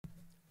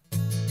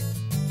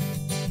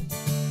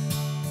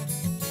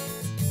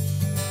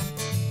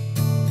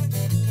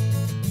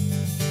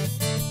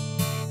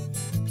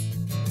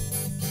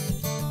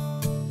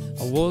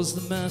was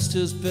the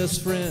master's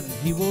best friend.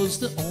 He was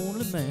the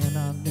only man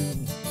I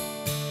knew.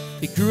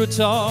 He grew a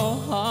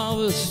tall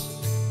harvest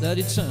that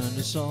he turned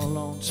us all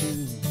on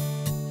to.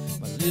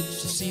 My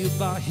lips are sealed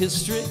by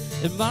history,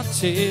 and my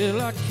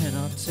tale I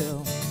cannot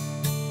tell.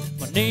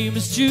 My name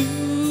is Jude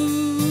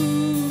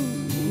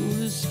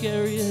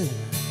Iscariot.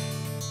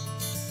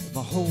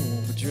 My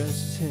home address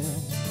is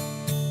hell.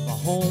 My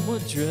home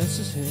address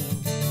is hell.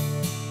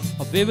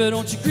 Oh, baby,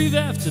 don't you grieve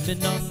after me,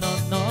 no, no,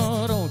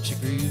 no, don't you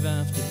grieve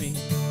after me.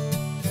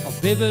 Oh,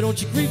 baby,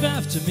 don't you grieve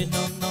after me,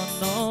 no, no,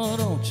 no,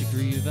 don't you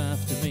grieve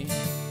after me.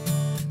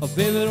 Oh,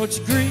 baby, don't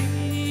you grieve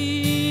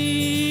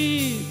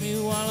me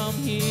while I'm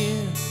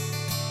here.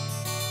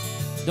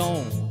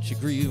 Don't you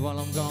grieve while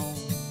I'm gone.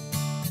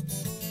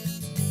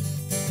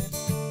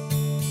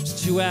 It's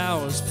 2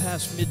 hours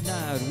past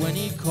midnight when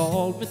he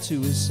called me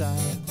to his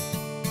side.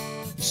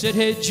 He said,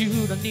 hey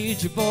Jude, I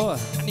need you, boy,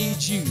 I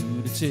need you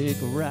to take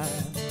a ride.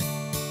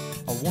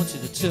 I want you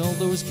to tell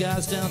those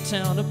guys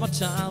downtown that my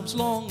time's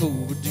long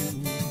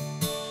overdue.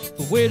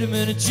 But wait a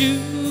minute,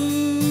 Jude,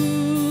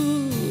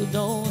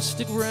 don't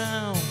stick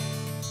around.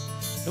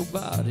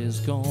 Nobody's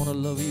gonna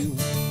love you.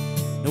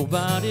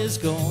 Nobody's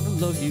gonna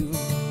love you.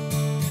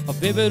 Oh,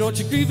 baby, don't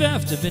you grieve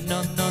after me,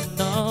 no, no,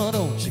 no,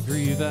 don't you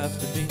grieve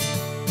after me.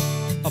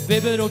 Oh,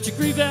 baby, don't you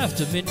grieve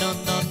after me, no,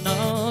 no,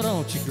 no,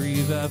 don't you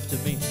grieve after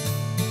me.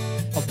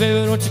 Oh,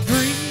 baby, don't you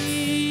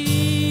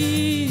grieve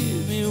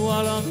me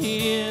while I'm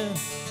here.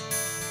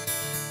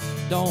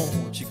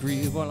 Don't you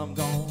grieve while I'm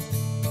gone.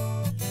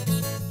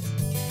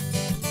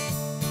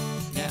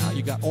 Now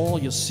you got all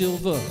your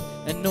silver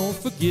and no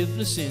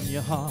forgiveness in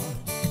your heart.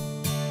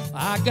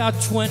 I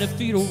got 20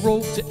 feet of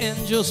rope to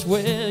end just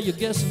where your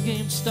guessing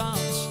game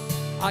starts.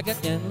 I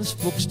got endless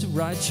books to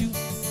write you,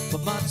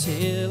 but my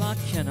tale I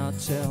cannot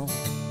tell.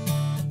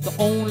 The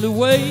only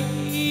way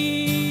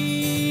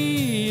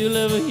you'll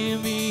ever hear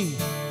me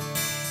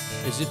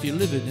is if you're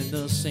living in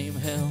the same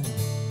hell.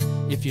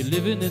 If you're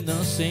living in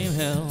the same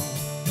hell.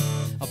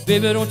 Oh,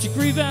 baby, don't you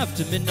grieve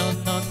after me, no,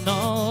 no,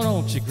 no,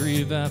 don't you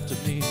grieve after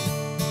me.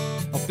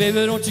 Oh,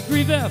 baby, don't you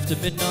grieve after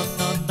me, no,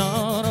 no,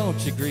 no,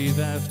 don't you grieve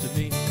after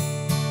me.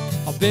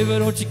 Oh, baby,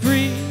 don't you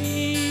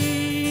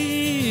grieve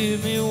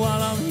me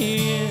while I'm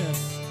here.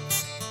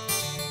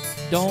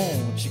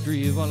 Don't you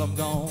grieve while I'm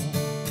gone.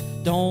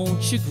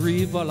 Don't you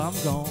grieve while I'm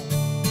gone.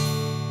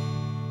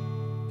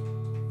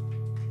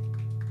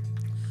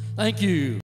 Thank you.